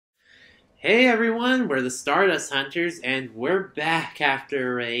Hey everyone, we're the Stardust Hunters, and we're back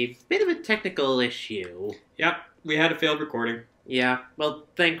after a bit of a technical issue. Yep, we had a failed recording. Yeah, well,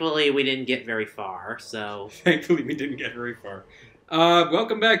 thankfully we didn't get very far, so... Thankfully we didn't get very far.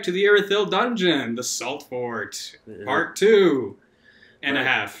 Welcome back to the Rrofaned Dungeon, the Salt Fort, Part 2 and a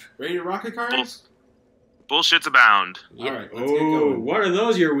half. Ready to rocket cars? Bullshits abound. Yep. Alright, let's get going. What are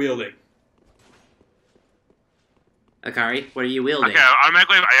those you're wielding? Akari, what are you wielding? Okay,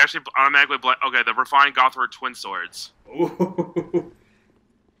 okay, the refined Gothor twin swords. Ooh.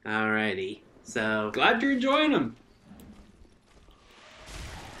 Alrighty, so... Glad you're enjoying them.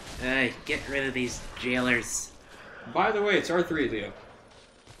 Get rid of these jailers. By the way, it's R3, Leo.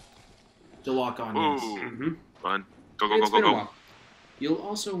 To lock on, Ooh, yes. Mm-hmm. fun. Go, It's go, been a go. while. You'll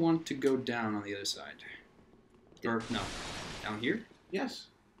also want to go down on the other side. Or, no. Down here? Yes.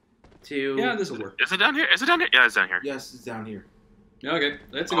 Yeah, this will work. Is it down here? Is it down here? Yeah, it's down here. Yes, it's down here. Okay,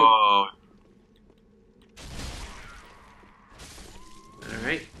 let's go. Oh,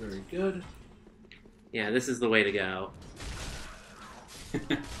 Alright. Very good. Yeah, this is the way to go.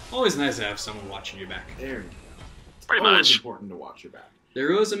 Always nice to have someone watching your back. There we go. pretty Always much. important to watch your back.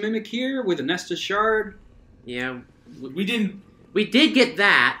 There was a mimic here with a Nestus shard. Yeah, We didn't... we did get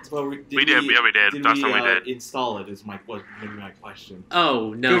that. Well, We did, yeah, we did. Last time we did. Install it is my question.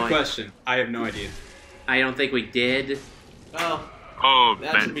 Oh, no, Good question. I have no idea. I don't think we did. Well, Oh,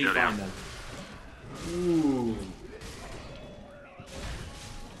 that should be yeah, fine then. Ooh.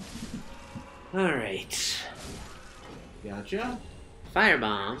 Alright. Gotcha.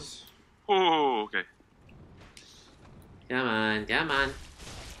 Firebomb. Oh, okay. Come on, come on.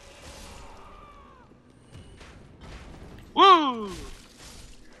 Woo!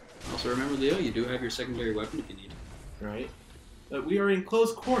 Also remember, Leo, you do have your secondary weapon if you need. Right. But we are in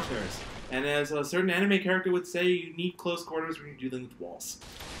close quarters. And as a certain anime character would say, you need close quarters when you're dealing with walls.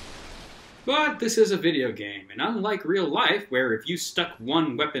 But this is a video game, and unlike real life, where if you stuck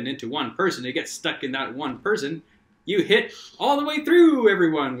one weapon into one person, it gets stuck in that one person, you hit all the way through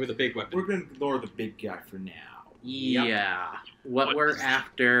everyone with a big weapon. We're going to ignore the big guy for now. Yeah. What we're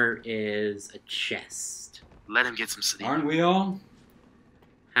after is a chest. Let him get some sleep. Aren't we all?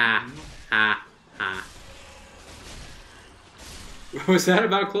 Ha, ha, ha. Was that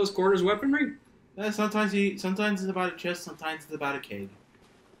about close quarters weaponry? Sometimes it's about a chest, sometimes it's about a cave.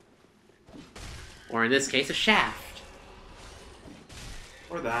 Or in this case, a shaft.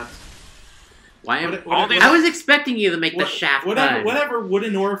 Or that. Why am all these- I was expecting you to make the shaft bud. Whatever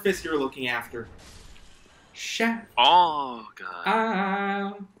wooden orifice you're looking after. Shaft. Oh, God.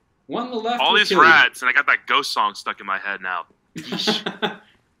 Ah. One on the left. All will these kill you. rats, and I got that ghost song stuck in my head now.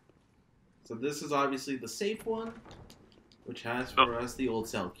 So this is obviously the safe one, which has for us the old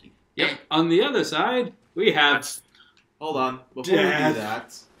cell key. Yep. On the other side, we have. That's... Hold on, before we do Death.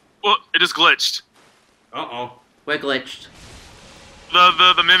 that, Well, it just glitched. Uh-oh. What glitched?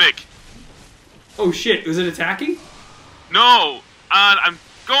 The mimic. Oh shit, was it attacking? No! I'm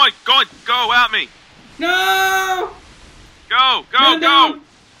going, go at me! No! Go, Run go! down.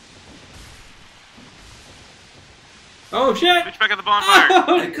 Oh shit! Reach back at the bonfire.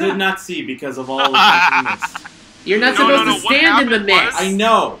 I could not see because of all the fucking mist. You're not No, supposed no, to what stand in the happened mist. was- I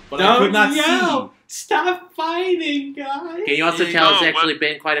know, but I could not yell. Stop fighting, guys! Can you also Here you tell go, it's actually what-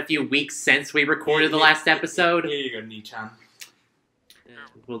 been quite a few weeks since we recorded the Yeah. last see. episode? Here you go, Nichan.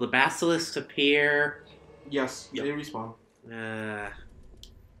 Will the basilisk appear? Yes, Yep. they respawn.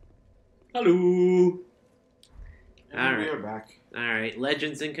 Hello. And we Alright. are back. Alright,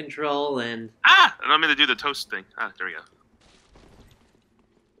 Legends in control, and... Ah! I don't mean to do the toast thing. Ah, there we go.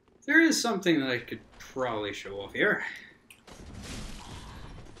 There is something that I could probably show off here.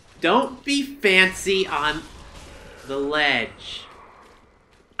 Don't be fancy on the ledge.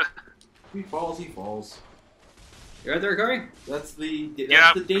 He falls, he falls. You right there, Kari? That's the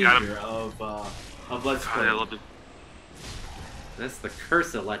Yeah, got danger of Let's God, Play. I love it. That's the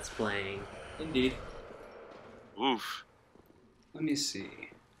curse of Let's Playing. Indeed. Oof. Let me see.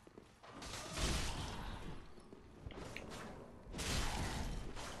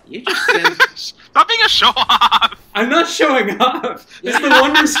 You just send... Stop being a show-off! I'm not showing off! It's the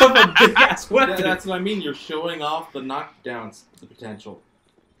wonders of a big-ass weapon! That's what I mean, you're showing off the knockdowns, the potential.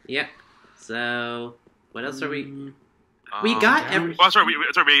 Yep. So, what else are we... Mm, We got down. every... Well, that's right. We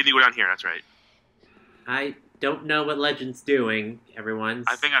need to go down here. That's right. I don't know what Legend's doing, everyone's.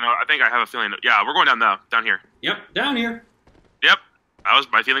 I think I know. I think I have a feeling. Yeah, we're going down now. Down here. Yep, down here. Yep.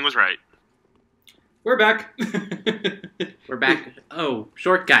 My feeling was right. We're back. We're back. Oh,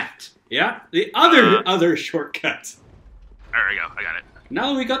 shortcut. Yeah, the other shortcut. There we go. I got it.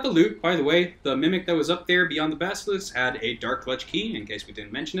 Now that we got the loot, by the way, the mimic that was up there beyond the basilisk had a dark clutch key, in case we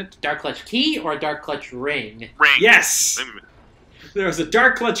didn't mention it. Dark clutch key or a dark clutch ring? Ring. Yes! Wait a minute. There's a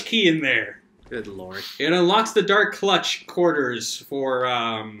dark clutch key in there. Good lord. It unlocks the dark clutch quarters for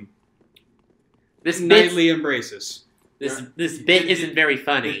This nightly embraces. This bit isn't very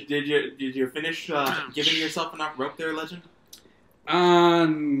funny. Did you finish giving yourself enough rope there, Legend?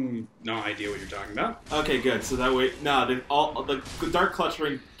 No idea what you're talking about. Okay, good. So that way, no, the Dark Clutch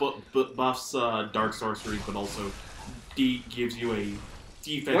Ring buffs Dark Sorceries, but also gives you a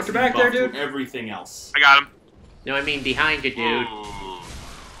defense Watch your back buff there, dude. to everything else. I got him. No, I mean behind you, dude. Ooh.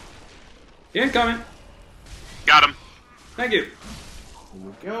 Incoming. Got him. Thank you. Here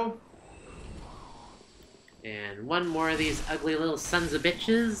we go. And one more of these ugly little sons of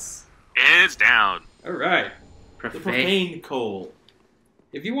bitches. And it's down. All right. The Profane. Profane Coal.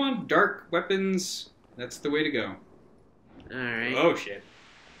 If you want dark weapons, that's the way to go. Alright. Oh shit!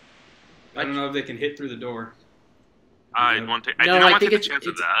 I don't know if they can hit through the door. I No. want to. No, I do not I want to think take the chance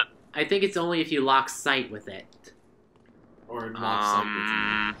of it's- that. I think it's only if you lock sight with it. Or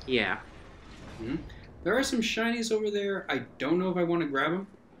not Yeah. There are some shinies over there. I don't know if I want to grab them.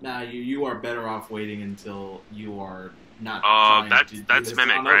 Nah, you are better off waiting until you are not. Oh, trying to do that's this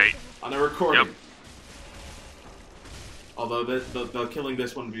Mimic, on right? On a recording. Yep. Although the killing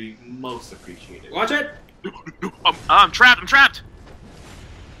this one would be most appreciated. Watch it. No, I'm trapped. I'm trapped.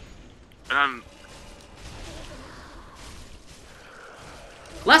 And I'm.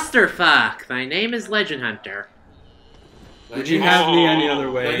 Lusterfuck! My name is Legend Hunter. Would you have me any other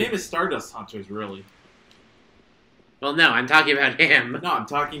My way? name is Stardust Hunters, really. Well, no, I'm talking about him. No, I'm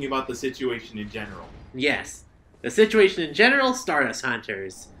talking about the situation in general. Yes. The situation in general, Stardust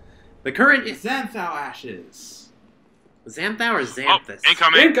Hunters. The current is Xanthau Ashes. Xanthau or Oh, Xanthus?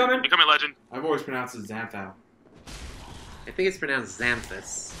 incoming. Incoming. Incoming, Legend. I've always pronounced it Xanthau. I think it's pronounced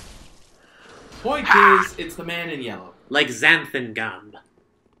Xanthus. Point is, it's the man in yellow. Like xanthan gum.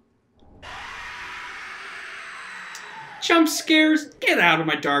 Jump scares. Get out of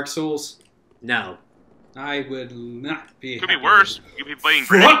my Dark Souls. No. I would not be. Could be happy worse. with You could be playing it.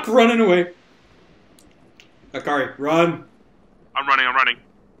 Granny. Fuck running away. Akari, run. I'm running. I'm running.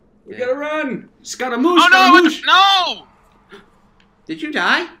 We Yeah. gotta run. Scaramouche. Oh no! Scaramouche. No! Did you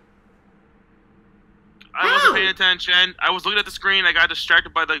die? I wasn't Ow! paying attention. I was looking at the screen. I got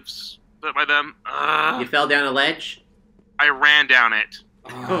distracted by them. You fell down a ledge? I ran down it.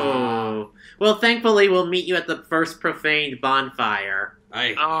 Oh. Well, thankfully, we'll meet you at the first profaned bonfire.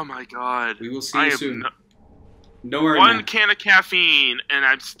 Aye. Oh my god. We will see I you am soon. no- Don't worry. one man. can of caffeine, and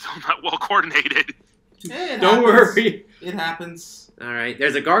I'm still not well coordinated. Hey, it Don't happens. worry. It happens. Alright,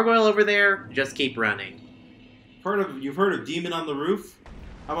 there's a gargoyle over there. Just keep running. You've heard of Demon on the Roof?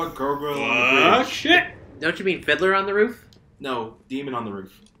 How about Gargoyle on the Fuck Bridge? shit. Don't you mean Fiddler on the Roof? No, Demon on the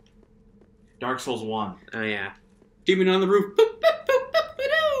Roof. Dark Souls 1. Oh, yeah. Demon on the roof. Boop, boop, boop, boop,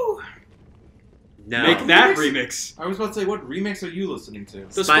 ba-doo. No. Make that Remix? remix. I was about to say, what remix are you listening to?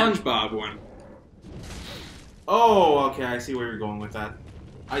 The Spon- SpongeBob one. Oh, okay, I see where you're going with that.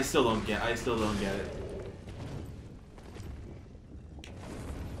 I still don't get it.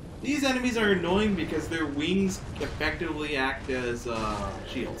 These enemies are annoying because their wings effectively act as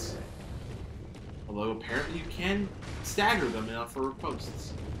shields. Although apparently you can stagger them enough for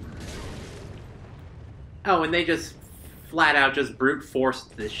posts. Oh, and they just flat out just brute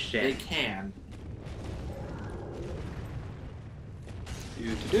forced this They shit. can.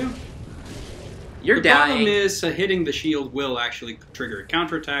 Do. You're The problem dying. is hitting the shield will actually trigger a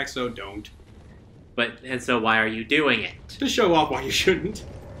counterattack, so don't. And so why are you doing it? To show off why you shouldn't.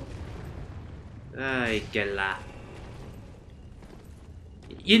 Ay, gala.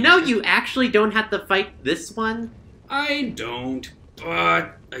 You know you actually don't have to fight this one? I don't,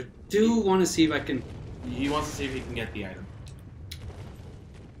 but I do want to see if I can. He wants to see if he can get the item.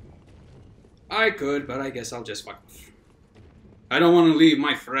 I could, but I guess I'll just fuck off. I don't want to leave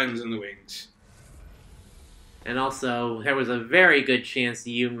my friends in the wings. And also, there was a very good chance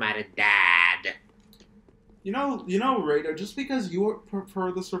you might have died. You know, Radar, just because you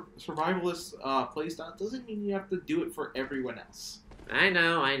prefer the survivalist playstyle doesn't mean you have to do it for everyone else. I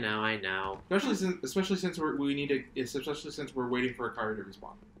know. Especially since we're waiting for a card to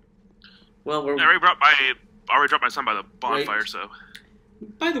respawn. Well, we're... I already dropped my son by the bonfire, Right. so.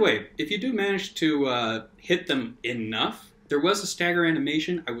 By the way, if you do manage to hit them enough, there was a stagger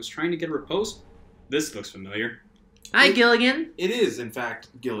animation. I was trying to get a riposte. This looks familiar. Hi, Gilligan. It is, in fact,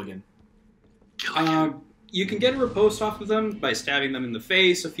 Gilligan. You can get a riposte off of them by stabbing them in the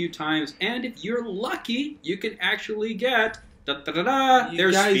face a few times, and if you're lucky, you can actually get You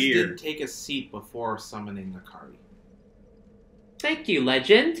their guys spear. did take a seat before summoning Akari. Thank you,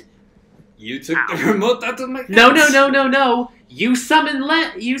 Legend. You took the remote out of my hands. No. You summon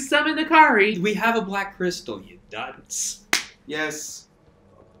Akari. We have a black crystal, you dunce. Yes.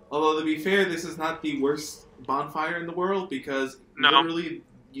 Although, to be fair, this is not the worst bonfire in the world because literally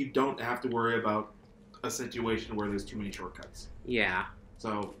you don't have to worry about a situation where there's too many shortcuts. Yeah.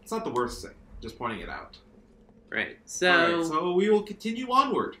 So, it's not the worst thing. Just pointing it out. Right. Alright, so we will continue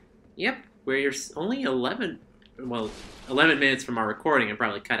onward. Yep. We're only 11 minutes from our recording and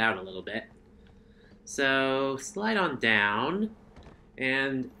probably cut out a little bit. So, slide on down.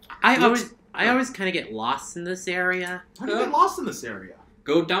 And I always kind of get lost in this area. How do you get lost in this area?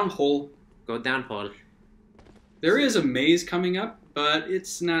 Go down hole. Go down hole. There is a maze coming up, but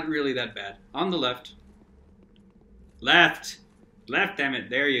it's not really that bad. On the left. Left, damn it.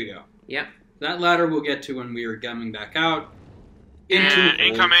 There you go. Yep. That ladder we'll get to when we are coming back out. Into hole.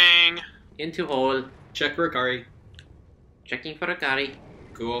 Incoming. Into hole. Check for Akari. Checking for Akari.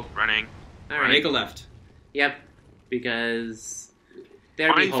 Cool. Running. Alright. Make a left. Yep. Because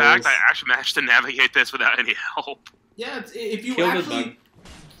there'd Funny be fact, holes. I actually managed to navigate this without any help. Yeah, if you Kill the actually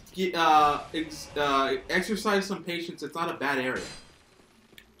exercise some patience, it's not a bad area.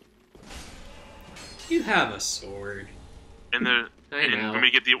 You have a sword. In the I know. When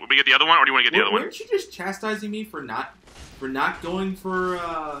we get the other one, or do you want to get the other one? Weren't you just chastising me for not going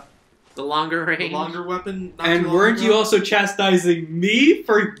for The longer the range. longer weapon? not And too long weren't ago? you also chastising me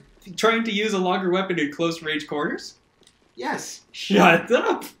for trying to use a longer weapon in close range corners? Yes. Shut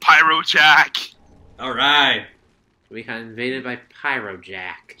up. Pyro Jack. Alright. We got invaded by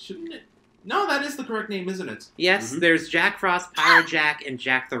Pyrojack. Shouldn't it? No, that is the correct name, isn't it? Yes, Mhm. there's Jack Frost, Pyrojack, and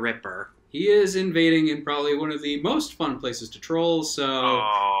Jack the Ripper. He is invading in probably one of the most fun places to troll, so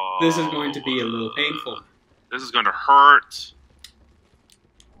this is going to be a little painful. This is going to hurt.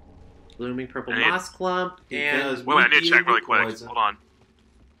 Blooming Purple I need- Moss Clump, and... Because Wait, I need to deal check really with quick. poison. Hold on.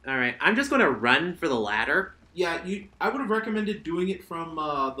 Alright, I'm just going to run for the ladder. Yeah, I would have recommended doing it from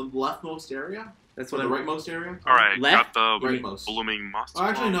the leftmost area. That's Or what the I'm... rightmost area. All right, Left? got the Rightmost. blooming moss. Oh,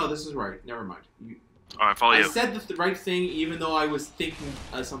 actually, no, this is right. Never mind. All right, follow I you. said the right thing, even though I was thinking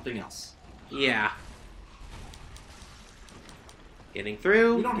something else. Yeah. Getting We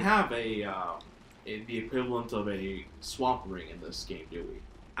through. don't have the equivalent of a swamp ring in this game, do we?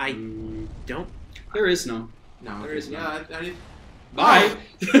 I Mm, don't... there is no. No, There is yeah, Bye.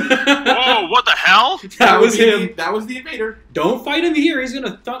 Whoa, what the hell? That was the- him. That was the invader. Don't fight him here. He's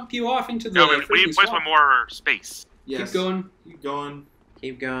gonna thump you off into the No, we freaking need place swamp. one more space. Yes. Keep going. Keep going.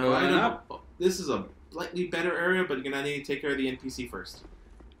 Keep Go going. on Item- up. This is a slightly better area, but you're gonna need to take care of the NPC first.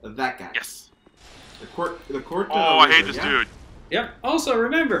 That guy. Yes. The court. Oh, I hate wizard, this yeah? dude. Yep. Also,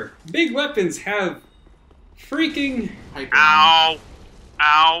 remember, big weapons have freaking... Hyper. Ow.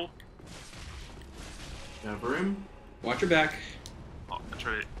 Ow. Cover him Watch your back. Oh, that's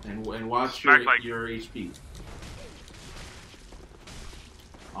right. and watch Smack like- your HP.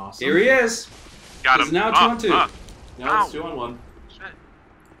 Awesome. Here he is. Got It's him. now Ah, 2-on-2. ah, Now it's Ow. 2-on-1. shit.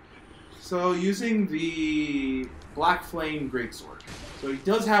 So using the Black Flame Greatsword. So he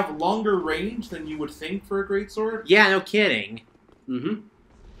does have longer range than you would think for a greatsword. Yeah, no kidding. Mm-hmm.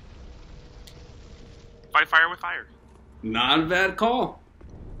 Fight fire with fire. Not a bad call.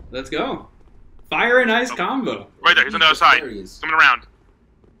 Let's go. Fire and ice combo. Right there. He's on the other side. There he is. Coming around.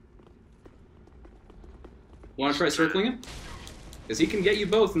 Want to try circling him? Because he can get you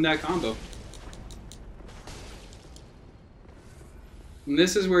both in that combo. And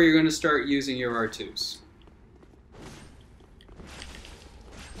this is where you're going to start using your R2s.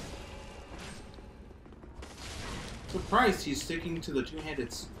 Surprised he's sticking to the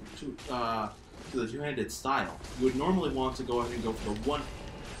two-handed style. You would normally want to go ahead and go for the one.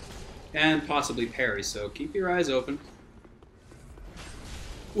 And possibly parry, so keep your eyes open.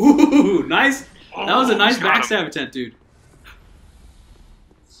 Ooh, nice! That was a nice got him. backstab attempt, dude.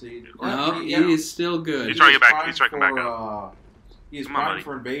 See, No, he yeah. is still good. He's trying to get back. primed He's trying to come back for, He's Come on, primed buddy.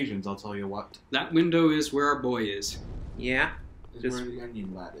 for invasions, I'll tell you what. That window is where our boy is. Yeah. This Just- is where the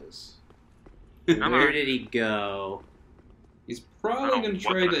onion lad is. Come Where on. did he go? He's probably Oh, going to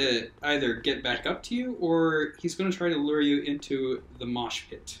what try the- to either get back up to you, or he's going to try to lure you into the mosh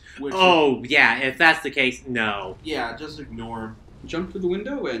pit. Which Oh, yeah, if that's the case, no. yeah, just ignore him. Jump through the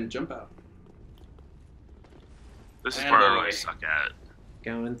window and jump out. This is Attaboy. where I really suck at.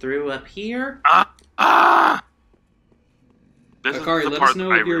 Going through up here. Ah! This Akari, is the let part us know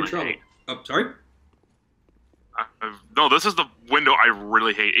that I if you're in really trouble. hate. Oh, sorry? No, this is the window I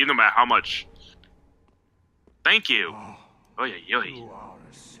really hate, even no matter how much. Thank you. Oh yeah, You yeah. are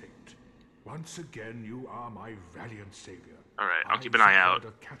a saint. Once again, you are my valiant savior. All right, I'll keep an eye out.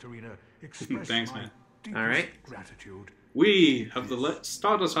 Katerina, express Thanks, my man. deepest All right. gratitude We of the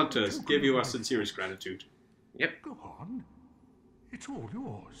Stardust Hunters give you our sincerest gratitude. Yep. Go on. It's all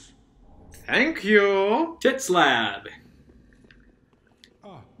yours. Thank you. Tits Lab.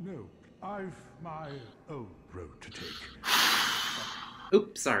 Ah, no. I've my own road to take.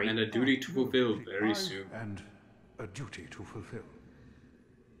 Oops, sorry. And a duty to fulfill very I've soon. And a duty to fulfill.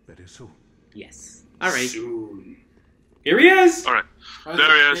 Very soon. Yes. All right. Soon. Here he is! All right. There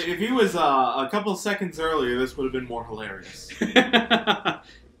he is. If he was a couple seconds earlier, this would have been more hilarious.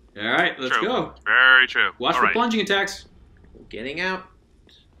 Alright, let's True. go. Very true. Watch All for right. plunging attacks. Getting out.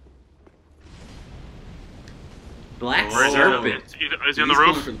 Black Where is he? Serpent. Is he on the He's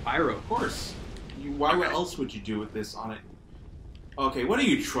roof? going for the pyro. Of course. Why else would you do with this on it? Okay, what are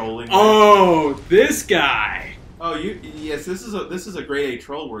you trolling? Oh, this guy! Oh, yes. This is a grade A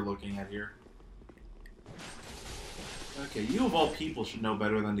troll we're looking at here. Okay, you of all people should know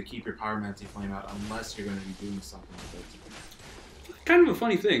better than to keep your pyromancy flame out unless you're going to be doing something with it. Kind of a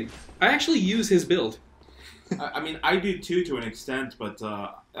funny thing. I actually use his build. I mean, I do too to an extent, but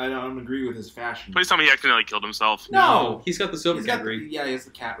I don't agree with his fashion. Please tell me he accidentally killed himself. No! He's got the silver He's got cat ring. yeah, he has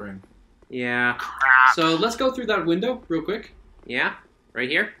the cat ring. Yeah. Crap. So let's go through that window real quick. Yeah. Right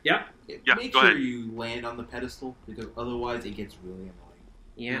here. Yeah. Yeah, Make go sure ahead. you land on the pedestal, because otherwise it gets really annoying.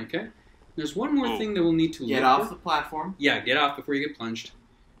 Yeah. Okay. There's one more Oh. thing that we'll need to Get look off for. the platform. Yeah, get off before you get plunged.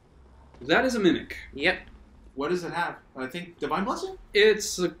 That is a mimic. Yep. What does it have? I think Divine Blessing?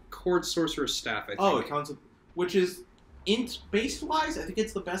 It's a Cord Sorcerer's Staff, I think. Oh, it counts with, which is, base-wise, I think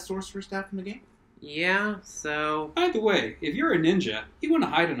it's the best Sorcerer Staff in the game. Yeah. So. By the way, if you're a ninja, you want to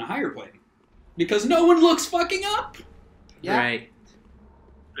hide in a higher plane. Because no one looks fucking up! Yeah. Right.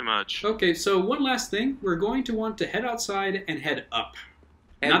 Pretty much. Okay, so one last thing. We're going to want to head outside and head up.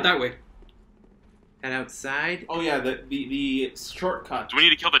 Head- Not that way. Head outside. Oh yeah, the shortcut. Do we need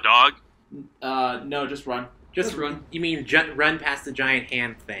to kill the dog? No, just run. Just run. You mean run past the giant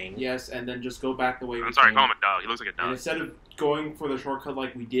hand thing? Yes, and then just go back the way we I'm sorry, came. call him a dog. He looks like a And dog. instead of going for the shortcut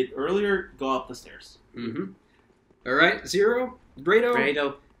like we did earlier, go up the stairs. Mm-hmm. Alright, Zero, Brado, Right.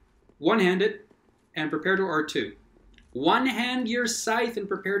 one-hand it, and prepare to R2. One hand your scythe and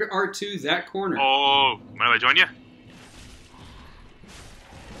prepare to R2 that corner. Oh, mind if I join you?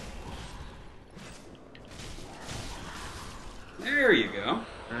 There you go.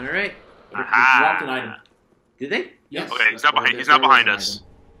 All right. They Aha. dropped an item. Did they? Yes. Okay, he's not behind. There- He's not there was behind an us.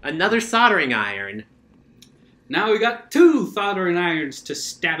 item. Another soldering iron. Now we got 2 soldering irons to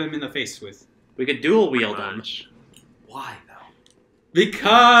stab him in the face with. We could dual Pretty wield them. much. Why though?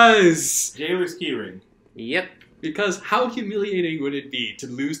 Because Jailer's keyring. Yep. Because how humiliating would it be to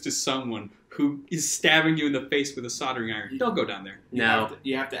lose to someone who is stabbing you in the face with a soldering iron? Don't go down there. No.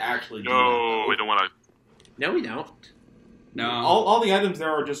 You have to actually do No, that. we don't want to. No, we don't. No. All the items there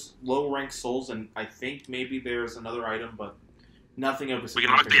are just low rank souls, and I think maybe there's another item, but nothing of a We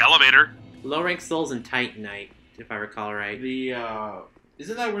can lock the significance. elevator. Low rank souls and Titanite, if I recall right. The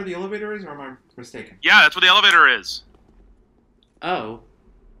isn't that where the elevator is, or am I mistaken? Yeah, that's where the elevator is. Oh.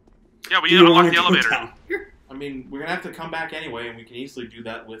 Yeah, we Do need you to unlock wanna the go elevator. down here? I mean, we're gonna have to come back anyway, and we can easily do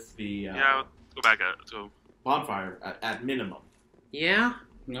that with the Yeah, let's go back. So bonfire at minimum. Yeah.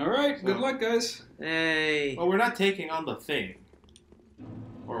 Alright, good So- luck, guys. Hey. Well, we're not taking on the thing,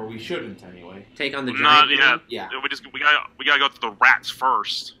 or we shouldn't anyway. Take on the not giant. yet. one. Yeah, We gotta go to the rats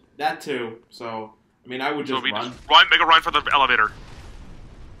first. that too. So I mean, I would So just we run. just make a run for the elevator.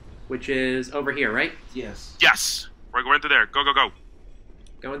 Which is over here, right? Yes. Yes, we're going through there. Go, go, go,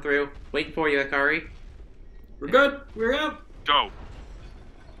 Going through. Waiting for you, Akari. We're good. We're out. go.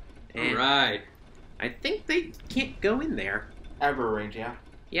 And Alright. I think they can't go in there. Ever range, yeah.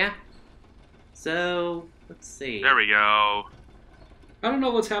 Yeah. So, let's see. There we go. I don't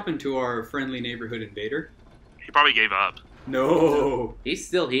know what's happened to our friendly neighborhood invader. He probably gave up. No. He's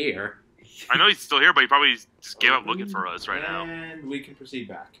still here. I know he's still here, but he probably just gave up looking for us right now. And we can proceed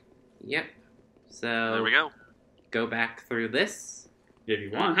back. Yep. So, There we go. go back through this. If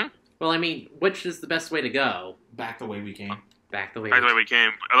you want. Mhm. Well, I mean, which is the best way to go? Back the way we came. Back the way. By the way we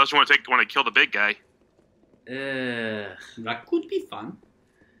came. Unless you want to kill the big guy. That could be fun.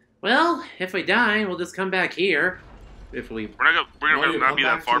 Well, if we die, we'll just come back here. If we. We're not Well, you not come be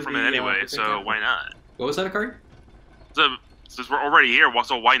that back far to from the, it anyway, the so capital. why not? What was that, Akari? So, since we're already here,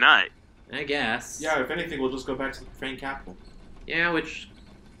 so why not? I guess. Yeah, if anything, we'll just go back to the Rrofaned capital. Yeah, which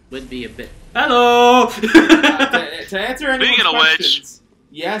would be a bit. Hello! To answer anyone's Speaking of which- questions,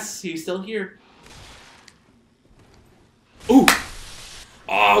 yes, he's still here. Ooh!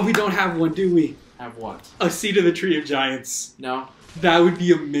 Oh, we don't have one, do we? Have what? A seat of the Tree of Giants. No. That would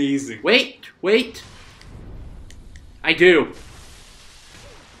be amazing. Wait! I do.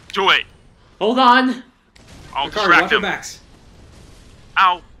 Do it. Hold on! I'll Akari, distract watch your him. backs.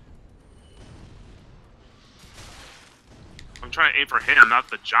 Ow. I'm trying to aim for him, not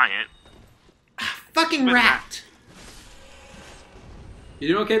the giant. Fucking But- rat! You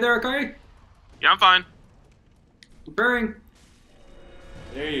doing okay there, Akari? Yeah, I'm fine. Preparing.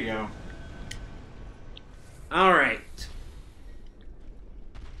 There you go. Alright.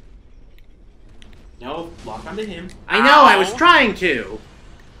 No, lock onto him. I know, I was Ow. trying to!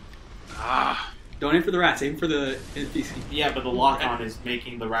 Ah. Don't aim for the rats, aim for the NPC. Yeah, but the lock on is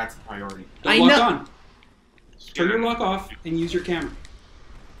making the rats the priority. Don't I lock know- on. Turn your lock off and use your camera. So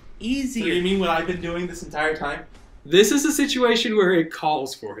you Easier. mean what I've been doing this entire time? This is a situation where it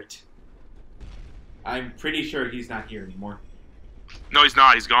calls for it. I'm pretty sure he's not here anymore. No, he's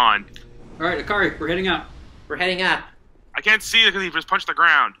not. He's gone. Alright, Akari, we're heading out. We're heading up. I can't see it because he just punched the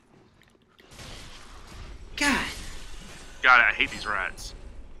ground. God. God, I hate these rats.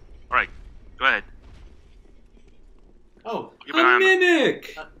 Alright, go ahead. Oh, Keep an eye A on them.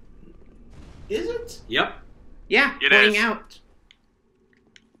 mimic! is it? Yep, Yeah, It pointing is. out.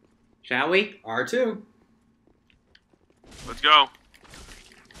 Shall we? R2. Let's go.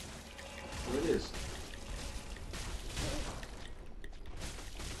 There it is.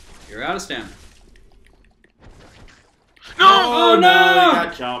 You're out of stamina. No! Oh, no! He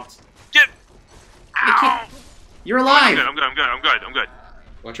got jumped. Get! Ow! can't- You're I'm alive! good, I'm good, I'm good, I'm good, I'm good.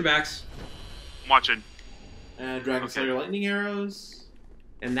 Watch your backs. I'm watching. And Dragon Okay. Slayer lightning arrows.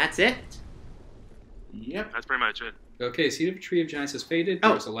 And that's it? Yep. That's pretty much it. Okay, Seed of a Tree of Giants has faded. Oh.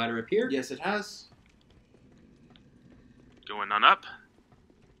 There's a ladder up here. Yes, it has. Going on up.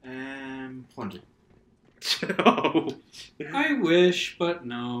 And plunging. Oh. I wish, but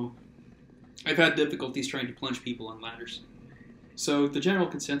no. I've had difficulties trying to plunge people on ladders. So the general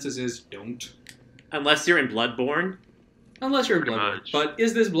consensus is don't. Unless you're in Bloodborne. Unless you're in Pretty Bloodborne. much. But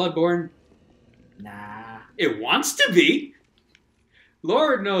is this Bloodborne? Nah. It wants to be.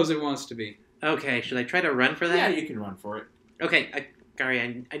 Lord knows it wants to be. Okay, should I try to run for that? Yeah, you can run for it. Okay, Gary,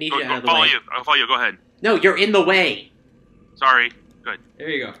 I need Go, you out go, of the follow way. you. I'll follow you. Go ahead. No, you're in the way. Sorry. Good. There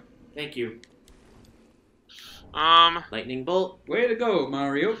you go. Thank you. Lightning bolt. Way to go,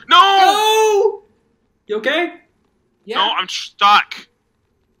 Mario. No! Oh! You okay? Yeah. No, I'm stuck.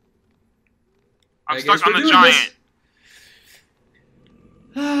 I'm I guess stuck on we're the doing giant.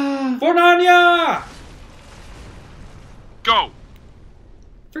 For Narnia! Go.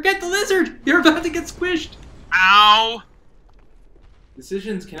 Forget the lizard! You're about to get squished! Ow.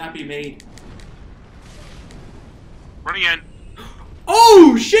 Decisions cannot be made. Running in.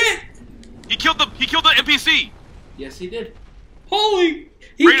 Oh, shit! He killed the NPC. Yes, he did. Holy!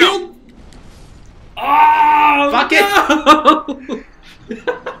 He Reno. killed... Oh! Fuck it!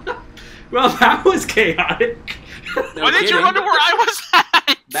 Well, that was chaotic. No Why didn't you kidding. run to where I was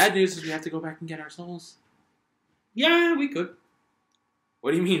at? Bad news is we have to go back and get our souls. Yeah, we could.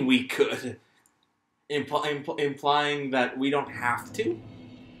 What do you mean we could? Implying that we don't have to?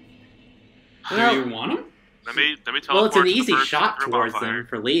 Well- Do you want him? Let me teleport Well, it's an to the easy first shot real towards bonfire. them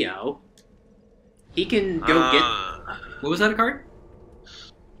for Leo. He can go get... What was that a card?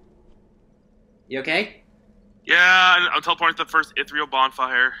 You okay? Yeah, I'm teleporting to the first ethereal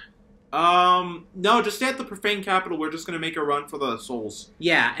bonfire. No, just stay at the profane capital. We're just gonna make a run for the souls,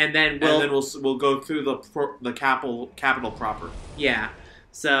 Yeah, and then and we'll... then we'll go through the capital proper. Yeah.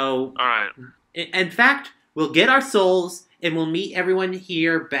 So, Alright. in fact, we'll get our souls, and we'll meet everyone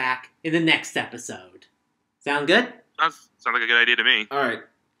here back in the next episode. Sound good? That sounds like a good idea to me. All right,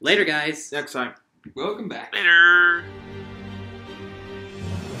 Later, guys. next time. Welcome back. Later.